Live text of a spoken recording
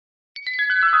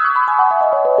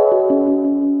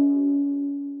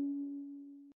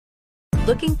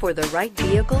Looking for the right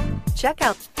vehicle? Check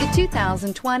out the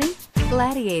 2020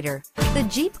 Gladiator. The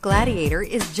Jeep Gladiator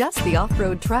is just the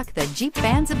off-road truck that Jeep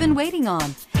fans have been waiting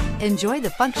on. Enjoy the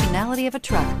functionality of a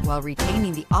truck while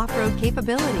retaining the off-road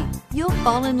capability. You'll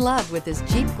fall in love with this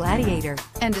Jeep Gladiator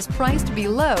and is priced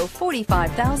below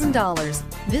 $45,000.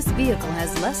 This vehicle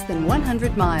has less than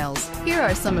 100 miles. Here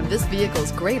are some of this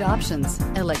vehicle's great options: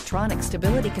 electronic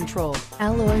stability control,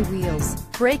 alloy wheels,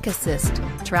 brake assist,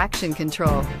 traction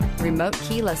control, remote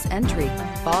keyless entry,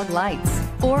 fog lights,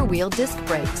 four-wheel disc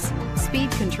brakes, speed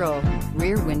control,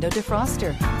 rear window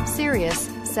defroster,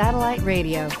 Sirius satellite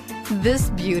radio. This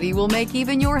beauty will make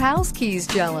even your house keys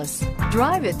jealous.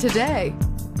 Drive it today.